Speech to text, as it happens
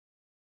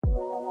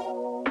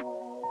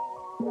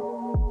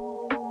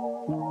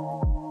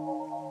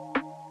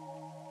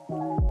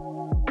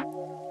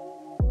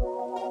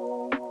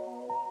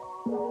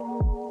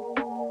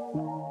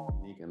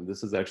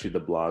this is actually the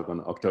blog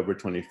on October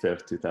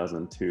 25th,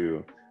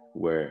 2002,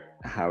 where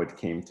how it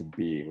came to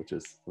be, which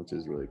is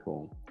really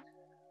cool.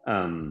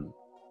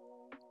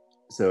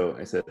 So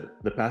I said,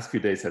 the past few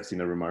days have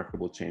seen a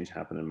remarkable change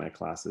happen in my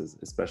classes,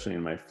 especially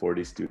in my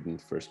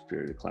 40-student first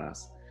period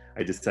class.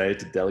 I decided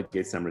to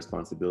delegate some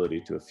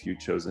responsibility to a few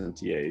chosen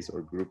TAs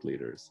or group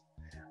leaders.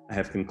 I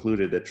have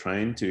concluded that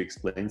trying to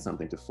explain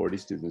something to 40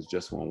 students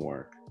just won't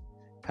work.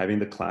 Having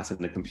the class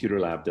in the computer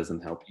lab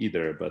doesn't help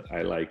either, but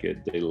I like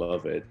it, they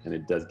love it, and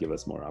it does give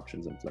us more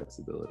options and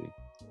flexibility.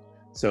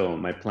 So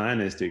my plan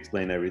is to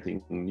explain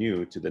everything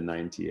new to the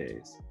 9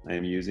 TAs. I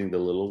am using the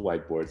little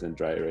whiteboards and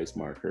dry erase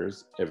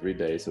markers every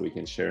day so we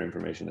can share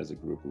information as a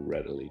group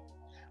readily.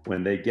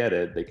 When they get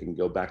it, they can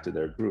go back to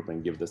their group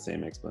and give the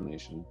same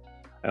explanation.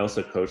 I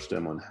also coach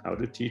them on how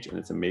to teach, and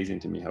it's amazing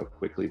to me how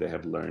quickly they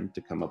have learned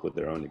to come up with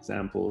their own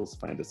examples,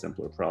 find a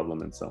simpler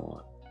problem, and so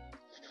on.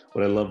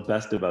 What I love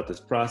best about this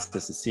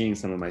process is seeing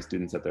some of my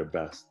students at their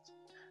best.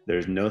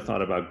 There's no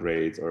thought about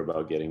grades or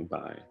about getting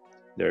by.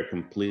 They're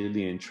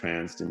completely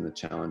entranced in the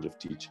challenge of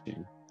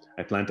teaching.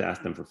 I plan to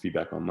ask them for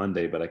feedback on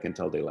Monday, but I can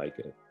tell they like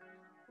it.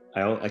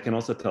 I can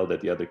also tell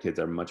that the other kids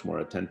are much more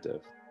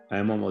attentive. I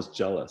am almost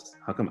jealous.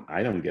 How come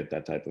I don't get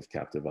that type of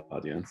captive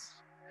audience?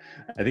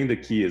 I think the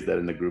key is that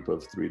in a group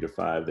of 3 to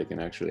 5, they can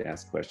actually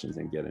ask questions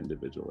and get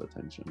individual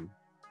attention.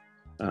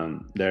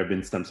 There have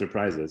been some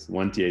surprises.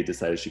 One TA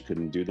decided she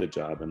couldn't do the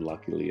job, and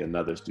luckily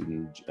another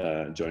student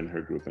joined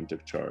her group and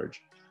took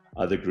charge.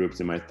 Other groups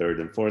in my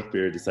 3rd and 4th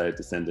period decided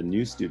to send a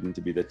new student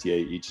to be the TA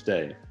each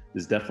day.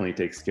 This definitely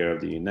takes care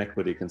of the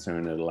inequity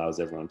concern and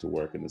allows everyone to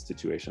work in the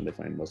situation they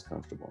find most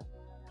comfortable.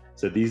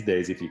 So these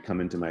days, if you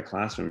come into my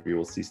classroom, you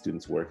will see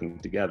students working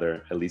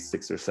together, at least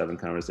 6 or 7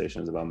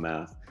 conversations about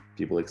math,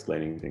 people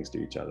explaining things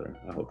to each other.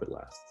 I hope it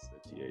lasts,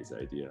 the TA's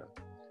idea.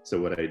 So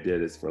what I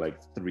did is for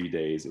like 3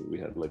 days, we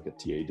had like a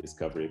TA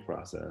discovery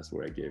process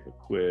where I gave a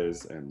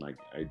quiz, and like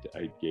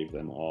I gave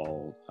them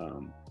all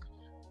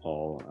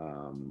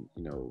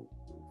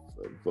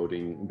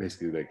voting,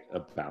 basically like a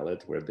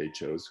ballot where they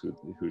chose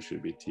who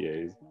should be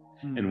TAs.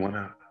 And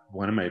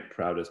one of my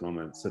proudest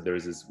moments, so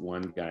there's this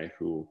one guy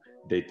who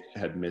they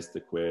had missed the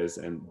quiz,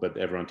 but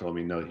everyone told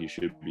me no, he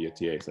should be a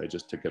TA. So I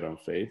just took it on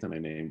faith and I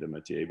named him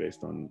a TA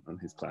based on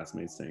his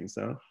classmates saying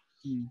so.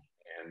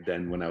 And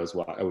then when I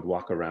would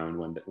walk around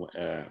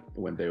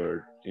when they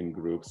were in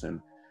groups,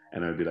 and I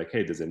would be like,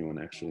 hey, does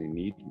anyone actually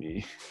need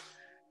me?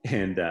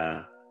 And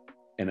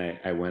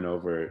I went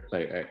over,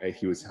 like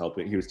he was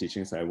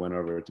teaching, so I went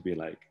over to be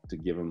like, to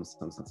give him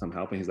some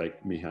help, and he's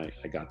like, Mihai,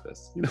 I got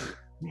this, you know.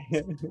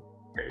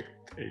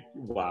 Okay,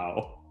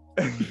 wow.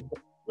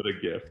 What a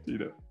gift, you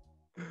know.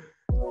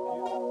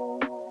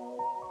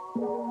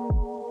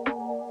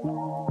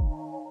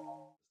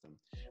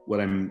 What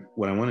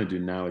I want to do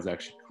now is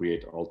actually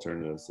create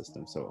alternative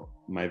systems. So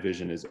my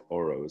vision is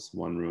OROWS,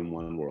 One Room,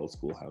 One World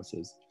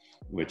Schoolhouses,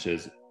 which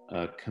is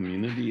a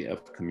community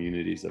of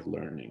communities of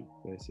learning,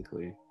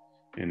 basically.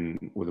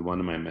 And with one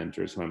of my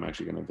mentors, who I'm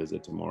actually going to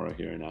visit tomorrow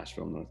here in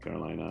Asheville, North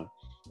Carolina,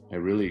 I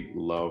really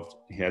loved,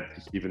 he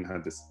even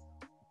had this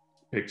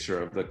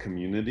picture of the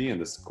community,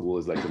 and the school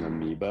is like an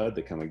amoeba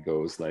that kind of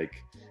goes like,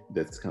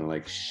 that's kind of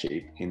like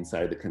shaped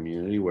inside the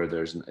community, where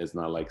it's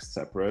not like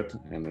separate,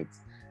 and it's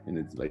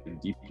like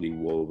deeply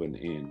woven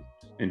in.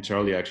 And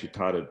Charlie actually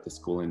taught at the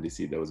school in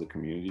DC that was a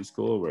community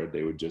school, where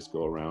they would just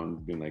go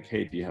around being like,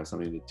 hey, do you have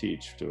something to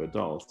teach to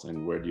adults,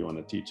 and where do you want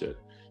to teach it?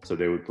 So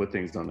they would put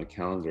things on the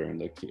calendar,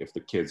 and if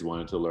the kids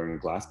wanted to learn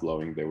glass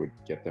blowing, they would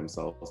get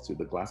themselves to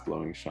the glass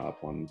blowing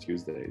shop on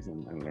Tuesdays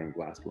and learn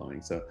glass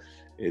blowing. So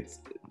it's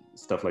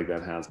stuff like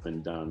that has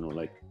been done, or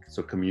like,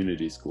 so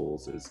community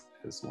schools is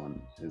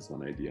one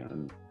idea.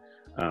 And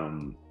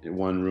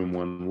One Room,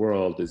 One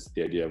World is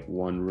the idea of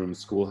one room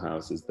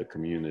schoolhouse is the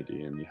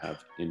community, and you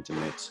have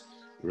intimate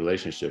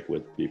relationship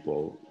with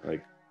people,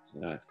 like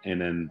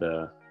and then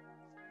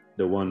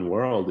the one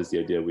world is the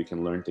idea we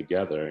can learn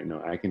together. You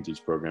know, I can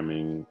teach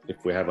programming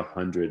if we have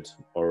 100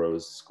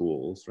 OROWS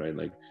schools, right?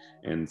 Like,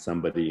 and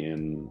somebody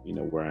in, you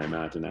know, where I'm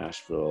at in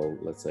Asheville,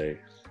 let's say,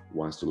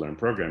 wants to learn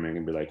programming,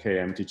 and be like, hey,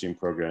 I'm teaching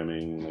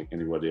programming, like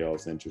anybody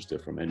else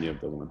interested from any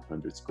of the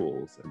 100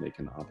 schools, and they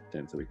can opt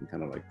in. So we can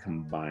kind of like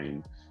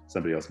combine.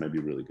 Somebody else might be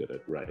really good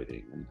at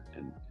writing,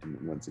 and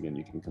once again,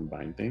 you can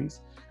combine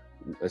things.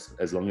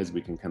 As long as we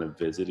can kind of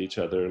visit each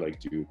other, like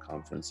do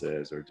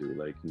conferences, or do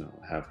like, you know,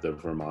 have the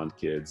Vermont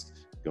kids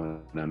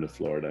going down to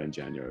Florida in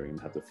January,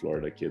 and have the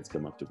Florida kids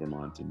come up to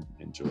Vermont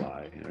in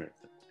July.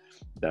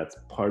 That's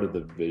part of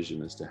the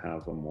vision, is to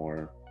have a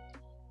more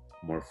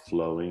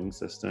flowing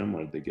system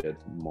where they get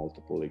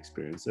multiple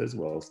experiences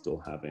while still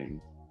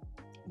having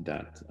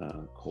that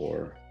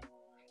core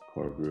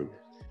group.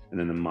 And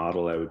then the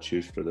model I would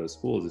choose for those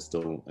schools is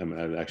still, I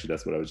mean, actually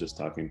that's what I was just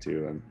talking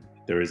to.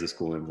 There is a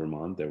school in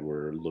Vermont that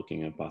we're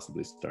looking at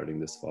possibly starting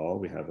this fall.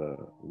 We have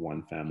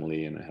one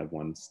family, and I have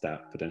one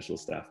potential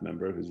staff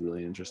member who's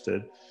really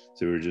interested.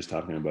 So we were just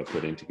talking about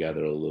putting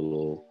together a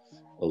little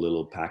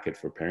packet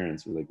for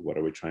parents. We're like, what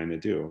are we trying to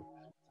do?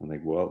 I'm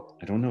like, well,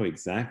 I don't know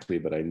exactly,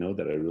 but I know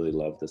that I really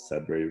love the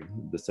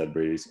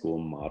Sudbury school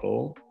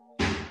model,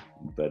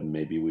 but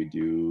maybe we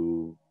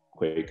do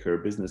Quaker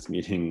business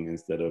meeting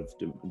instead of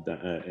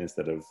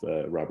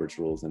Robert's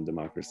Rules and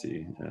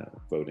democracy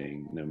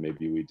voting.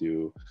 Maybe we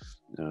do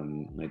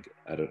like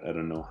I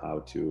don't know how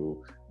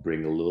to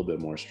bring a little bit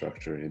more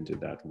structure into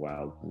that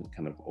wild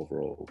kind of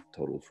overall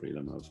total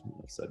freedom of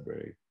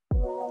Sudbury.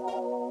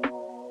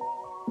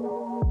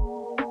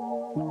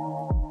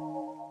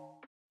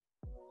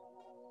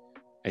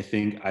 I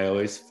think I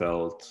always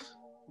felt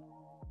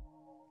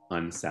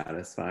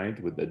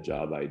unsatisfied with the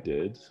job I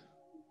did,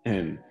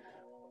 and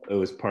it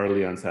was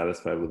partly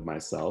unsatisfied with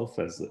myself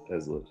as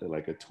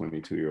like a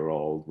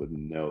 22-year-old with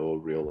no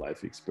real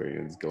life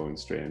experience going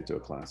straight into a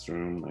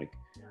classroom. Like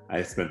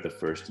I spent the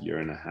first year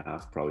and a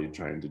half probably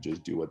trying to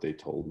just do what they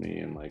told me,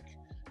 and like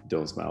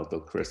don't smile till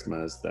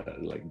Christmas,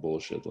 that like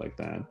bullshit like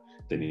that.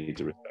 They need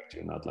to respect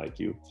you, not like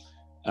you.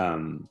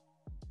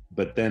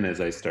 But then as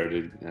I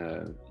started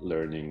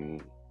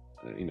learning,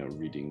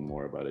 reading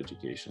more about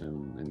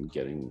education and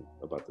getting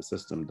about the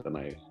system, then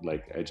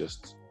I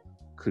just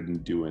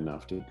couldn't do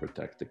enough to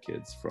protect the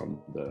kids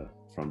from the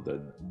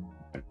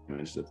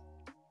damage that the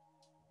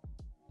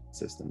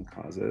system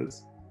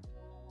causes.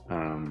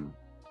 And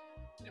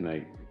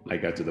I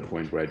got to the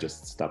point where I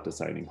just stopped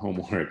assigning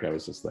homework. I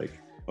was just like,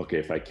 okay,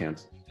 if I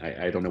can't,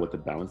 I don't know what the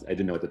balance, I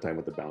didn't know at the time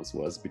what the balance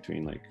was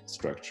between like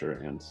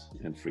structure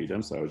and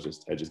freedom. So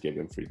I just gave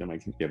them freedom. I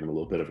can give them a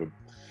little bit of a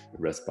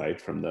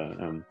respite from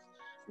the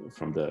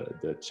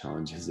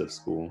challenges of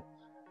school.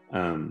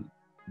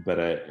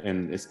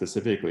 And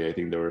specifically, I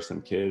think there were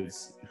some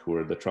kids who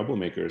were the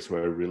troublemakers who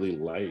I really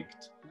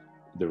liked.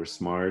 They were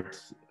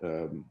smart,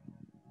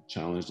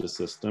 challenged the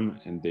system,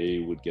 and they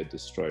would get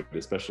destroyed,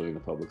 especially in the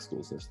public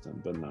school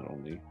system, but not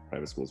only.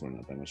 Private schools were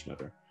not that much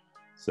better.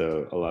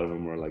 So a lot of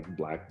them were like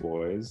black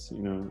boys,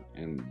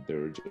 and they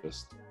were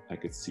just, I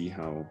could see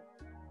how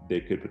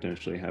they could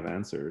potentially have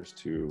answers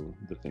to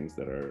the things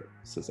that our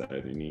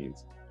society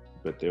needs,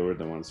 but they were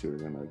the ones who were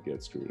gonna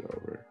get screwed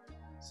over.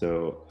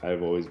 So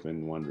I've always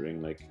been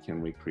wondering, like,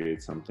 can we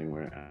create something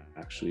where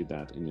actually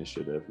that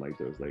initiative, like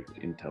those like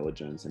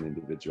intelligence and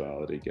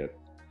individuality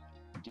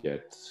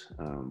get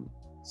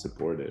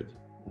supported.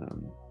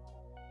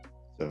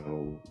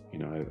 So,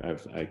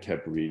 I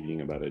kept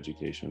reading about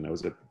education. I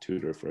was a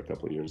tutor for a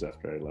couple of years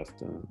after I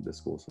left the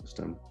school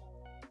system.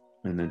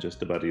 And then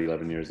just about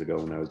 11 years ago,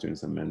 when I was doing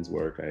some men's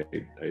work,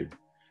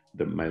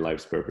 my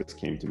life's purpose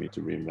came to me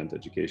to reinvent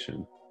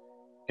education.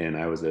 And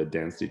I was a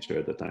dance teacher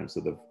at the time.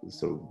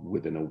 So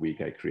within a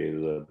week, I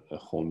created a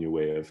whole new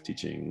way of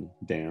teaching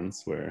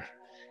dance, where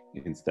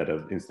instead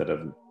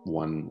of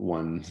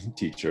one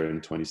teacher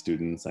and 20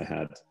 students, I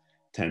had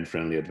 10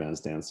 friendly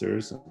advanced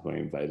dancers who I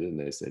invited, and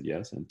they said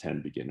yes, and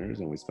 10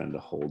 beginners. And we spent the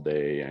whole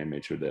day. I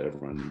made sure that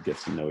everyone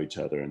gets to know each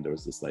other. And there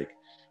was this like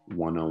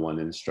one-on-one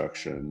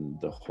instruction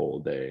the whole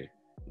day,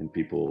 and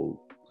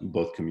people,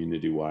 both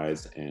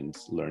community-wise and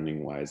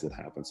learning-wise, it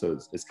happened. So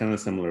it's kind of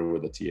similar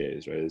with the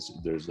TAs, right?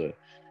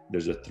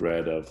 There's a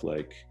thread of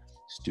like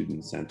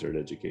student-centered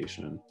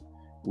education,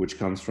 which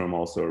comes from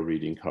also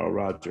reading Carl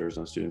Rogers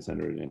on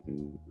student-centered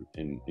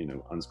and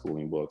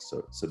unschooling books.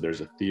 So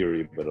there's a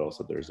theory, but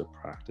also there's a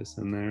practice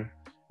in there.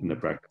 And the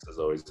practice is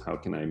always, how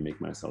can I make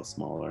myself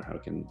smaller? How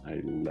can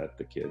I let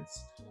the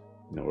kids,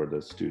 or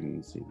the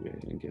students,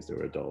 in case they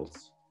were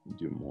adults,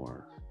 do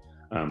more?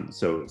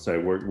 So I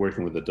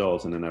working with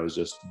adults, and then I was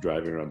just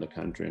driving around the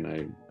country,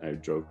 and I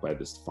drove by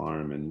this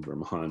farm in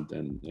Vermont,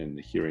 and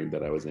hearing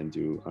that I was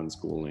into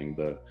unschooling,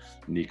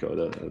 Nico,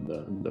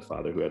 the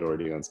father who had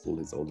already unschooled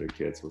his older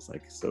kids, was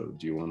like, so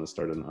do you want to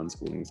start an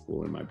unschooling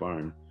school in my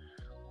barn?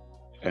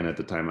 And at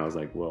the time I was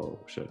like,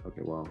 well, shit,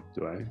 okay, well,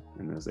 do I?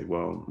 And I was like,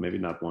 well, maybe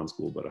not one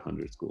school, but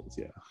 100 schools,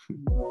 yeah.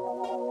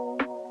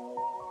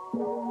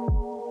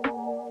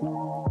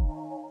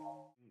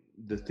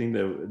 The thing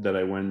that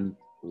I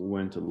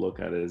went to look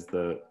at is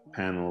the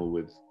panel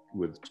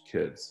with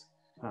kids,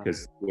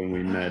 because when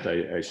we met,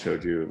 I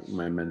showed you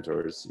my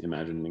mentor's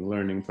Imagining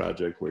Learning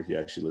project, where he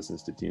actually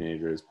listens to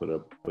teenagers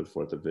put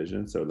forth a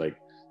vision. So like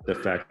the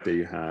fact that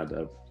you had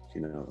a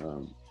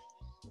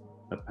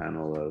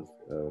panel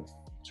of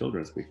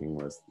children speaking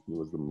was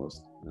the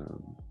most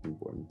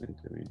important thing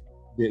to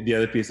me. The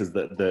other piece is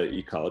the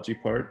ecology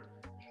part,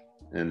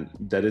 and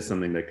that is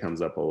something that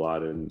comes up a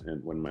lot and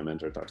when my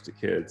mentor talks to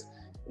kids,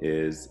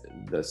 is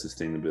the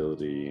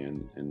sustainability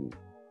and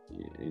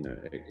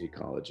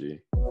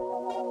ecology.